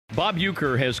Bob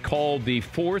Uecker has called the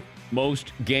fourth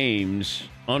most games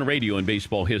on radio in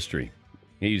baseball history.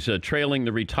 He's trailing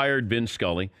the retired Vin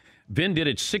Scully. Vin did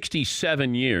it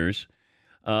 67 years.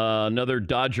 Another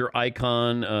Dodger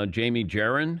icon, Jamie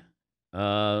Jarren,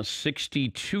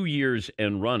 62 years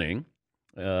and running.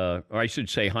 Or I should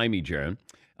say Jaime Jarren.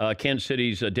 Kansas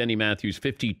City's Denny Matthews,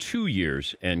 52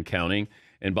 years and counting.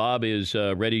 And Bob is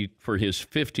ready for his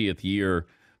 50th year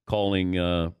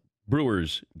calling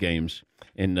Brewers games.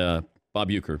 And Bob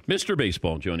Uecker,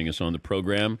 Mr.Baseball, joining us on the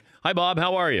program. Hi, Bob.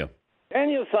 How are you? And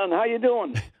you, son. How you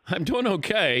doing? I'm doing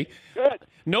okay. Good.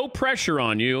 No pressure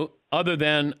on you other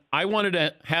than I wanted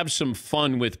to have some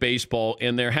fun with baseball,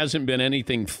 and there hasn't been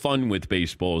anything fun with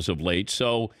baseball as of late.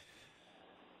 So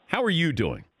how are you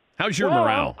doing? How's your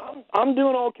morale? I'm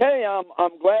doing okay.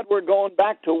 I'm glad we're going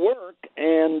back to work,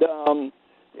 and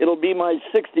it'll be my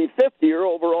 65th year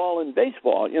overall in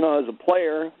baseball, as a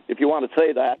player, if you want to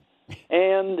say that.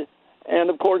 And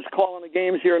of course, calling the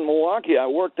games here in Milwaukee. I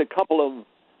worked a couple of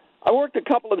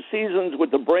seasons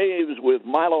with the Braves with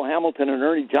Milo Hamilton and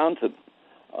Ernie Johnson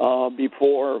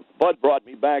before Bud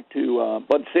Selig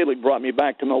brought me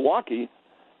back to Milwaukee.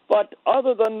 But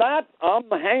other than that, I'm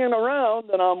hanging around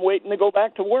and I'm waiting to go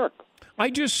back to work. I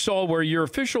just saw where your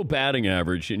official batting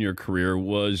average in your career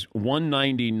was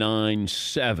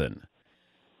 199.7.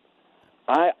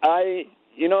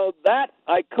 That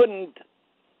I couldn't.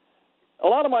 A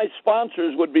lot of my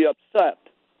sponsors would be upset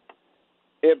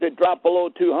if it dropped below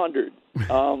 200,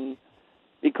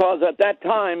 because at that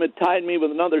time it tied me with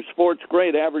another sports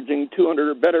great averaging 200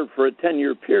 or better for a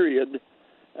 10-year period,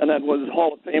 and that was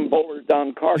Hall of Fame bowler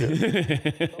Don Carter. So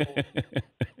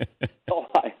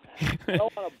I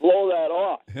don't want to blow that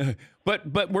off.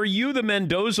 But were you the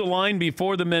Mendoza line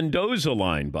before the Mendoza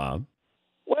line, Bob?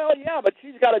 Well, yeah, but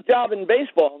she's got a job in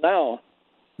baseball now.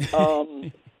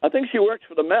 I think she works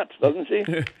for the Mets, doesn't she?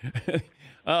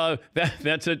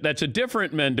 That's a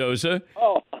different Mendoza.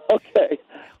 Oh, okay.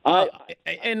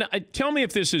 Tell me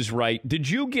if this is right. Did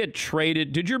you get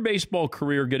traded? Did your baseball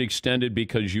career get extended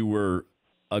because you were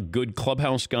a good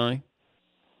clubhouse guy?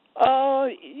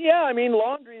 Yeah. I mean,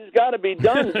 laundry's got to be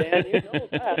done, Dan. You know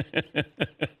that.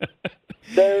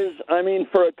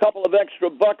 For a couple of extra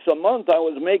bucks a month, I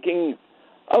was making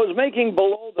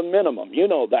below the minimum. You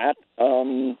know that.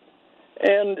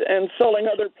 And selling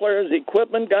other players'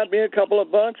 equipment got me a couple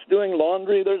of bucks. Doing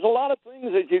laundry, there's a lot of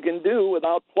things that you can do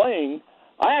without playing.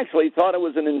 I actually thought it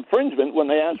was an infringement when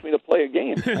they asked me to play a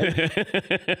game.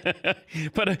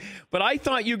 But I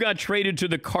thought you got traded to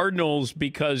the Cardinals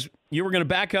because you were going to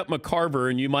back up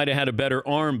McCarver and you might have had a better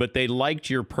arm, but they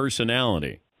liked your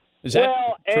personality. Is that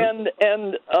true?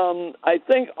 and I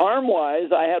think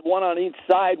arm-wise, I had one on each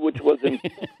side, which was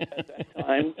important at that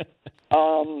time.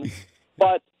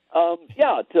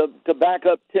 To back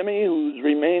up Timmy, who's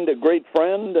remained a great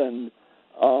friend, and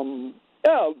of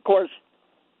course,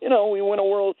 we win a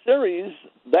World Series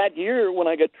that year when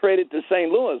I got traded to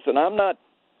St. Louis, and I'm not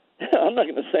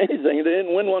going to say anything. They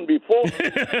didn't win one before.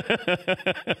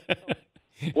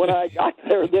 When I got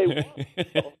there, they won.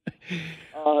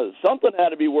 So, something had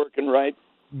to be working right.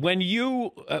 When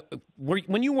you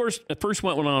first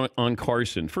went on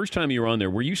Carson, first time you were on there,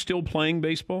 were you still playing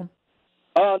baseball?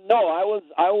 No, I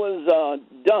was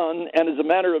done, and as a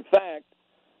matter of fact,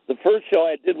 the first show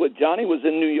I did with Johnny was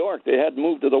in New York. They hadn't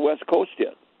moved to the West Coast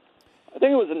yet. I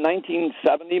think it was in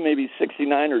 1970, maybe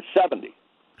 69 or 70.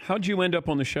 How'd you end up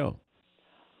on the show?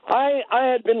 I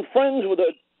had been friends with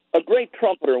a great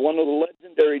trumpeter, one of the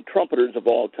legendary trumpeters of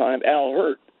all time, Al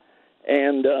Hurt,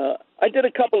 and I did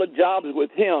a couple of jobs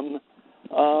with him.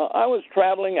 I was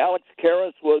traveling. Alex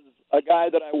Karras was a guy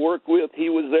that I worked with. He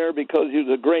was there because he was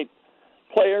a great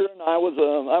player, and I was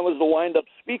the wind-up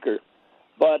speaker.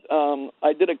 But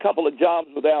I did a couple of jobs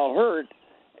with Al Hurt,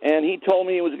 and he told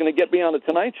me he was going to get me on the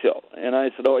Tonight Show. And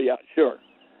I said, oh, yeah, sure.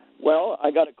 Well,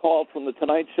 I got a call from the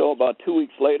Tonight Show about 2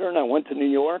 weeks later, and I went to New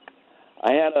York.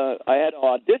 I had an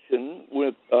audition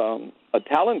with a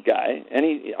talent guy, and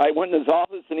I went in his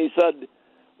office, and he said,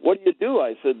 what do you do?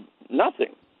 I said,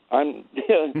 nothing. He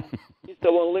said,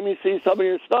 well, let me see some of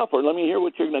your stuff, or let me hear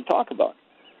what you're going to talk about.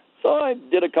 So I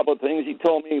did a couple of things. He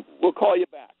told me, we'll call you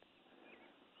back.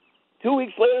 2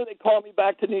 weeks later, they called me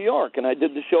back to New York, and I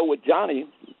did the show with Johnny.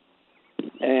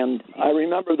 And I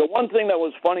remember the one thing that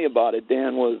was funny about it,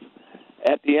 Dan, was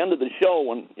at the end of the show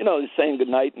when, they're saying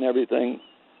goodnight and everything,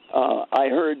 I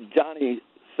heard Johnny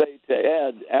say to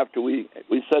Ed after we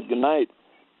said goodnight,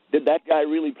 did that guy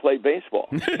really play baseball?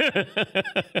 Ed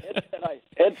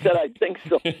said, I think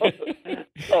so.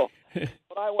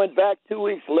 But I went back 2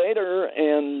 weeks later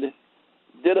and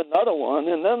did another one,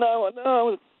 and then I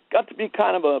got to be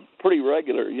kind of a pretty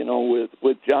regular,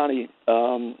 with Johnny.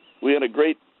 We had a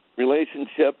great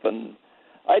relationship, and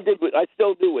I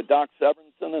still do with Doc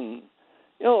Severinsen, and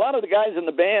a lot of the guys in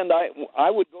the band.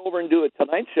 I would go over and do a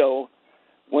Tonight Show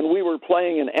when we were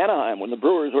playing in Anaheim. When the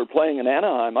Brewers were playing in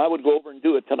Anaheim, I would go over and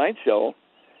do a Tonight Show,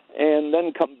 and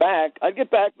then come back. I'd get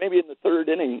back maybe in the third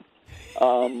inning,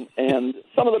 and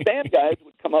some of the band guys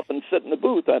would come up and sit in the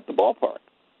booth at the ballpark.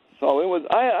 So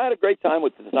I had a great time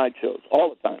with the Tonight Shows all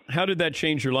the time. How did that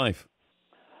change your life?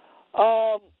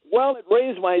 Well, it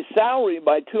raised my salary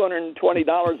by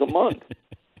 $220 a month.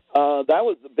 That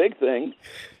was the big thing.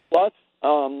 Plus,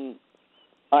 I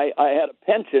had a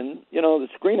pension, the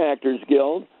Screen Actors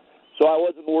Guild, so I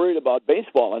wasn't worried about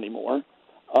baseball anymore.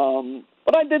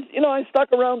 But I did, I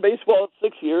stuck around baseball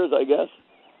 6 years, I guess.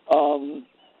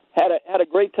 Had a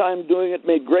great time doing it.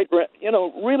 Made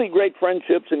really great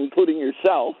friendships, including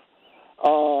yourself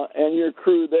and your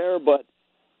crew there. But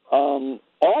all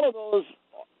of those,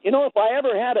 if I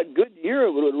ever had a good year,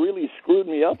 it would have really screwed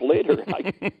me up later.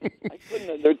 I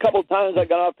couldn't. There were a couple of times I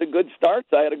got off to good starts.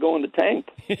 I had to go in the tank.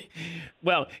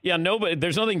 Well, yeah,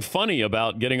 there's nothing funny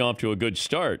about getting off to a good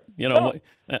start. No.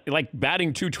 Like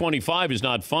batting 225 is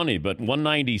not funny, but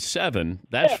 197,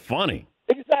 that's funny.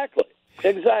 Exactly.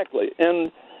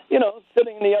 And,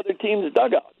 sitting in the other team's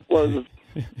dugout was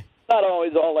not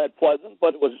always all that pleasant,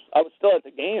 but I was still at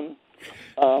the game.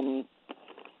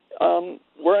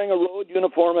 Wearing a road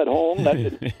uniform at home, that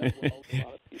didn't help a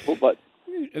lot of people, but...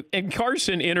 And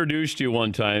Carson introduced you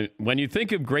one time. When you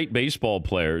think of great baseball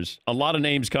players, a lot of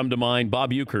names come to mind.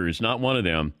 Bob Uecker is not one of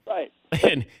them. Right.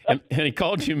 And he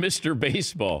called you Mr.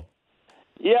 Baseball.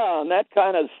 Yeah, and that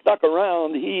kind of stuck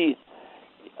around.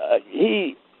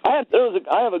 I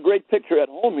have a great picture at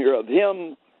home here of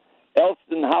him,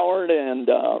 Elston Howard, and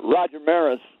Roger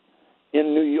Maris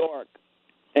in New York,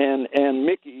 and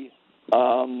Mickey,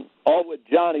 all with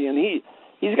Johnny, and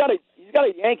he's got a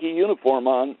Yankee uniform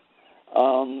on.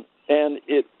 And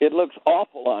it looks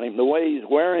awful on him, the way he's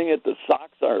wearing it. The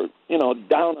socks are,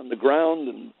 down on the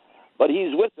ground, but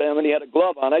he's with them, and he had a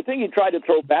glove on. I think he tried to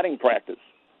throw batting practice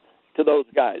to those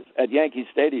guys at Yankee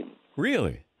Stadium.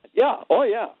 Really? Yeah. Oh,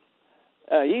 yeah.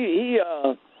 He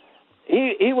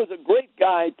was a great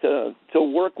guy to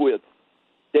work with,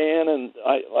 Dan, and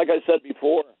like I said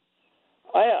before,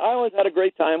 I always had a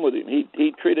great time with him.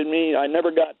 He treated me. I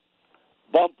never got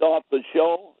bumped off the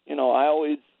show. I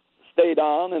always stayed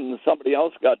on, and somebody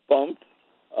else got bumped.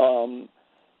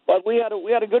 But we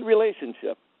had a good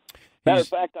relationship. Matter of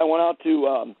fact, I went out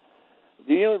to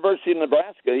the University of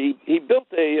Nebraska. He built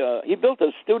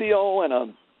a studio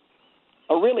and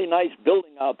a really nice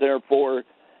building out there for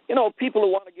people who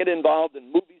want to get involved in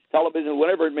movies, television,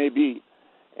 whatever it may be.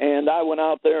 And I went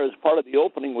out there as part of the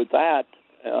opening with that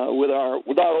with our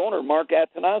owner Mark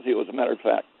Attanasio, as a matter of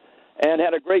fact, and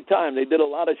had a great time. They did a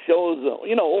lot of shows,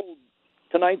 old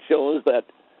Tonight shows that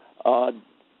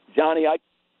Johnny,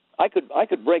 I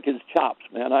could break his chops,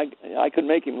 man. I could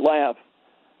make him laugh.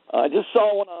 I just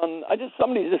saw one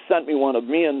somebody just sent me one of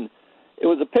me, and it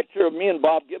was a picture of me and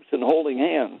Bob Gibson holding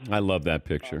hands. I love that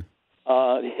picture.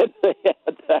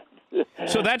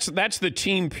 So that's the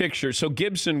team picture. So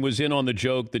Gibson was in on the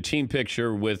joke, the team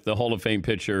picture with the Hall of Fame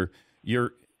pitcher.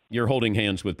 You're holding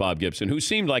hands with Bob Gibson, who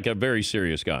seemed like a very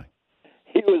serious guy.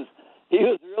 He was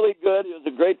really good. He was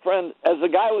a great friend. As the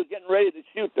guy was getting ready to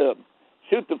shoot the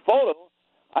photo,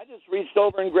 I just reached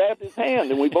over and grabbed his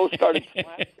hand, and we both started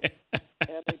smiling,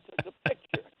 and they took the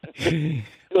picture.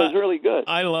 It was really good.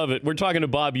 I love it. We're talking to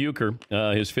Bob Uecker,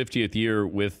 his 50th year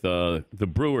with the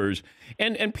Brewers.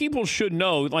 And people should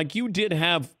know, like, you did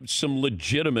have some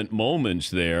legitimate moments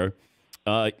there.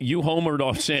 You homered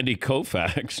off Sandy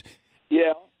Koufax.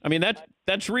 Yeah. I mean,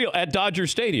 that's real at Dodger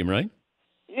Stadium, right?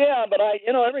 Yeah, but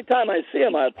every time I see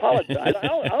him, I apologize. I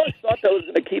always thought that was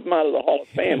going to keep him out of the Hall of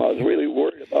Fame. I was really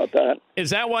worried about that. Is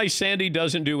that why Sandy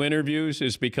doesn't do interviews?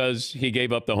 Is because he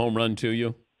gave up the home run to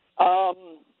you?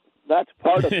 That's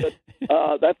part of it.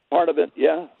 That's part of it.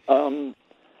 Yeah. I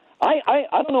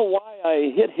don't know why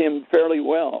I hit him fairly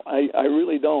well. I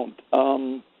really don't.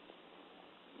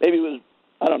 Maybe it was,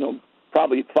 I don't know,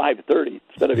 probably 5:30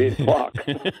 instead of 8 o'clock.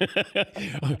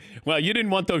 Well, you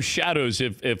didn't want those shadows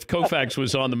if Koufax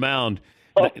was on the mound.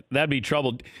 That'd be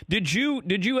trouble. Did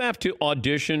you have to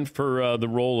audition for the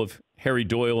role of Harry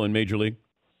Doyle in Major League?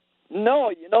 No,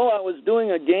 I was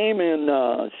doing a game in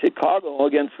Chicago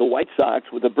against the White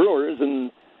Sox with the Brewers,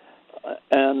 and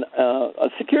a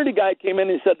security guy came in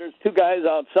and he said, "There's two guys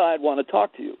outside want to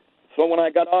talk to you." So when I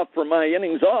got off for my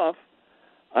innings off,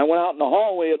 I went out in the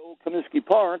hallway at Old Comiskey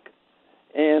Park,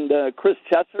 and Chris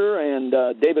Chesser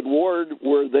and David Ward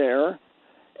were there,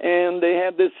 and they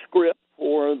had this script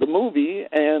for the movie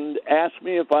and asked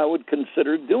me if I would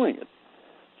consider doing it.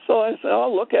 So I said,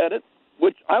 I'll look at it,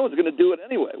 which I was going to do it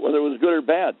anyway, whether it was good or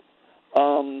bad.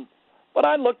 But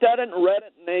I looked at it and read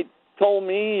it, and they told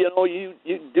me, you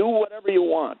do whatever you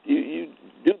want. You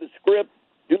do the script,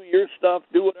 do your stuff,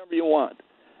 do whatever you want.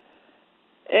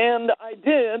 And I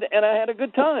did, and I had a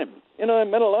good time. I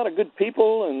met a lot of good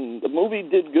people, and the movie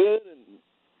did good.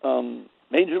 And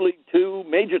Major League 2,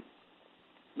 Major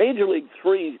League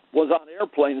 3 was on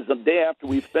airplanes the day after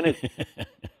we finished. It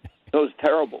was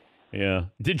terrible. Yeah.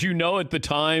 Did you know at the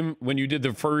time when you did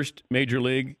the first Major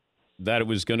League that it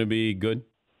was going to be good?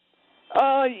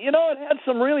 It had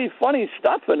some really funny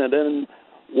stuff in it. And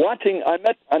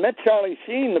I met Charlie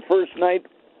Sheen the first night.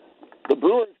 The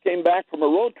Brewers came back from a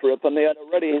road trip, and they had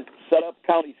already set up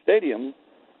County Stadium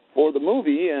for the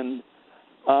movie. And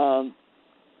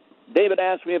David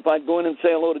asked me if I'd go in and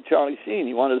say hello to Charlie Sheen.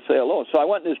 He wanted to say hello. So I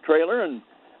went in his trailer and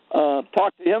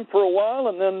talked to him for a while.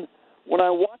 And then when I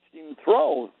watched him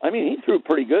throw, he threw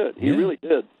pretty good. He really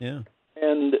did. Yeah.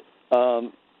 And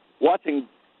watching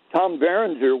Tom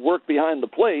Berenger work behind the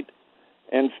plate,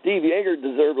 and Steve Uecker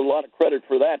deserved a lot of credit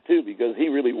for that, too, because he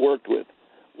really worked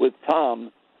with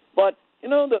Tom. But,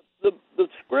 the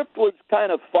script was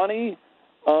kind of funny.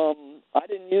 I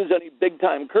didn't use any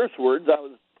big-time curse words. I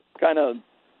was kind of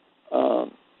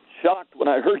shocked when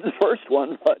I heard the first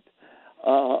one. But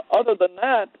other than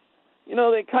that,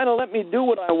 they kind of let me do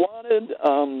what I wanted.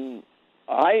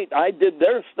 I did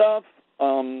their stuff,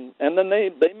 and then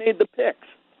they made the picks.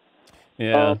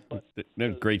 Yeah,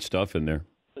 there's great stuff in there.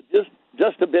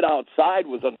 Just a bit outside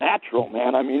was a natural,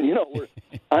 man.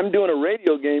 I'm doing a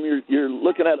radio game. You're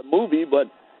looking at a movie, but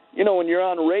when you're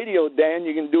on radio, Dan,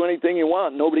 you can do anything you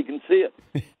want. Nobody can see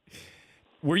it.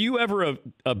 Were you ever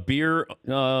a beer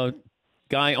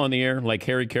guy on the air like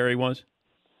Harry Carey was?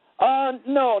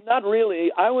 No, not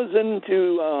really. I was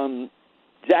into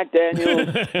Jack Daniels.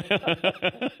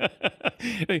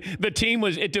 The team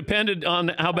it depended on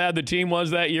how bad the team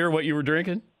was that year, what you were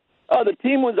drinking? Oh, the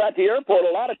team was at the airport.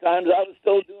 A lot of times I was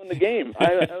still doing the game.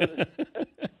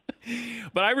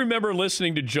 But I remember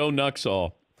listening to Joe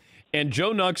Nuxall. And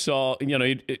Joe Nuxall,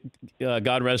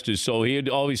 God rest his soul, he'd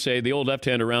always say, the old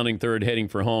left-hander rounding third, heading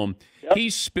for home. Yep. He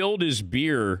spilled his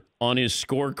beer on his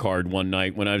scorecard one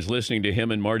night when I was listening to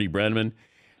him and Marty Brenneman.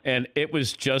 And it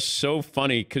was just so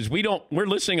funny because we're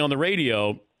listening on the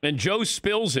radio, and Joe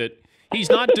spills it. He's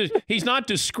not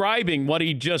describing what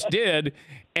he just did,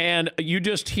 and you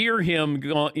just hear him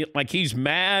like he's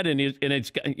mad, and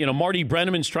it's Marty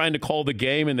Brenneman's trying to call the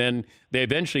game, and then they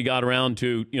eventually got around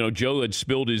to Joe had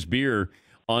spilled his beer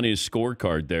on his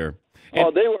scorecard there.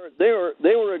 And, they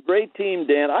were a great team,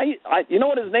 Dan. I you know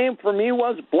what his name for me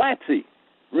was? Blatzy.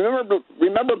 Remember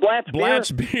Blatz beer?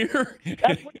 Blatz beer?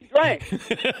 That's what he drank.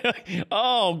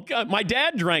 Oh, God. My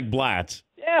dad drank Blatz.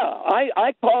 Yeah,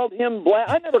 I called him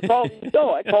Blatz. I never called him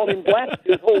Joe. I called him Blatz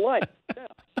his whole life. Yeah.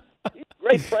 He's a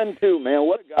great friend, too, man.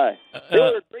 What a guy. They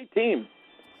were a great team.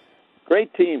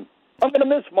 Great team. I'm going to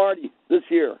miss Marty this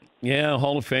year. Yeah,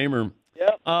 Hall of Famer.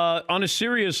 Yep. On a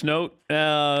serious note,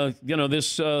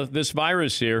 this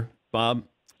virus here, Bob.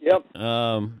 Yep.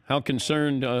 How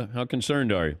concerned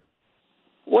are you?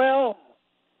 Well,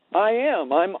 I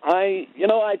am.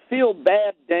 I feel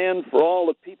bad, Dan, for all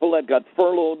the people that got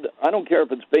furloughed. I don't care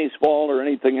if it's baseball or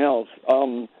anything else.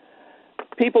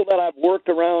 People that I've worked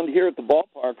around here at the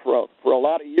ballpark for a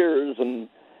lot of years and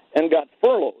got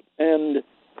furloughed. And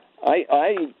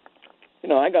I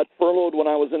got furloughed when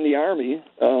I was in the Army.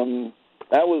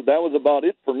 That was about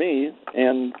it for me.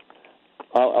 And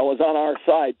I was on our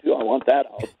side too. I want that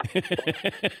out.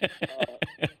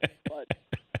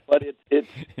 But it's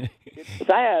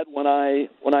sad when I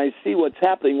see what's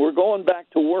happening. We're going back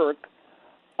to work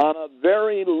on a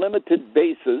very limited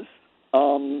basis.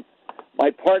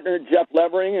 My partner, Jeff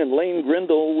Levering, and Lane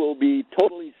Grindle will be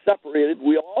totally separated.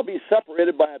 We'll all be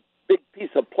separated by a big piece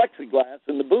of plexiglass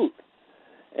in the booth.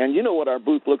 And you know what our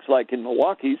booth looks like in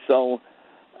Milwaukee. So,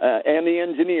 and the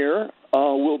engineer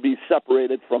will be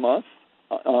separated from us.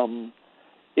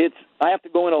 I have to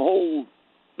go in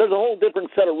there's a whole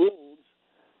different set of rules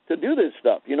to do this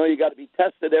stuff. You got to be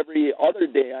tested every other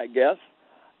day, I guess.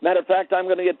 Matter of fact, I'm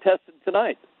going to get tested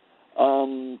tonight.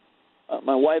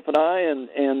 My wife and I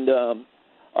and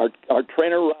our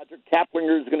trainer, Roger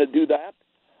Kaplinger, is going to do that.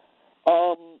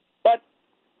 But,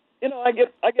 I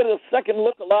get a second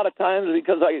look a lot of times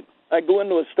because I go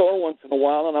into a store once in a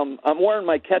while and I'm wearing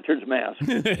my catcher's mask.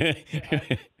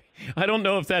 I don't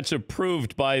know if that's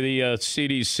approved by the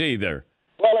CDC there.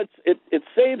 Well, it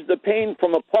saves the pain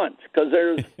from a punch because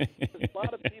there's a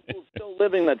lot of people still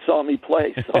living that saw me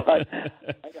play. So I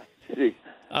got to see.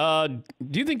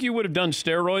 Do you think you would have done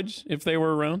steroids if they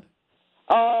were around?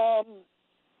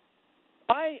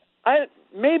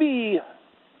 Maybe.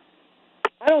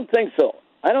 I don't think so.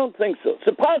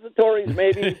 Suppositories,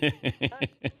 maybe.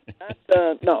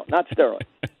 Not steroids.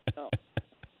 No.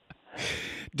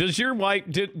 Does your wife?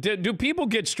 Do people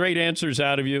get straight answers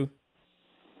out of you?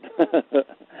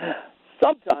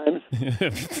 Sometimes.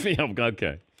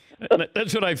 Okay,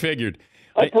 that's what I figured.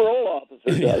 A parole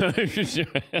officer does.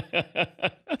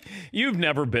 You've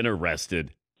never been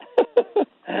arrested.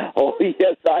 Oh,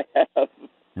 yes, I have.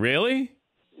 Really?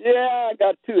 Yeah, I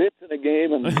got 2 hits in a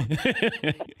game.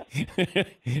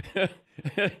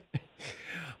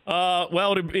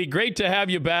 Well, it'd be great to have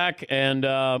you back, and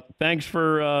thanks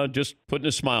for just putting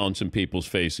a smile on some people's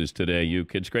faces today,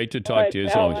 Uecker. It's great to talk to you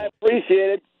as always. I appreciate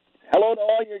it. Hello to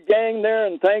all your gang there,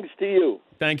 and thanks to you.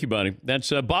 Thank you, buddy. That's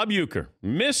Bob Uecker,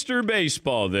 Mr.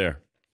 Baseball there.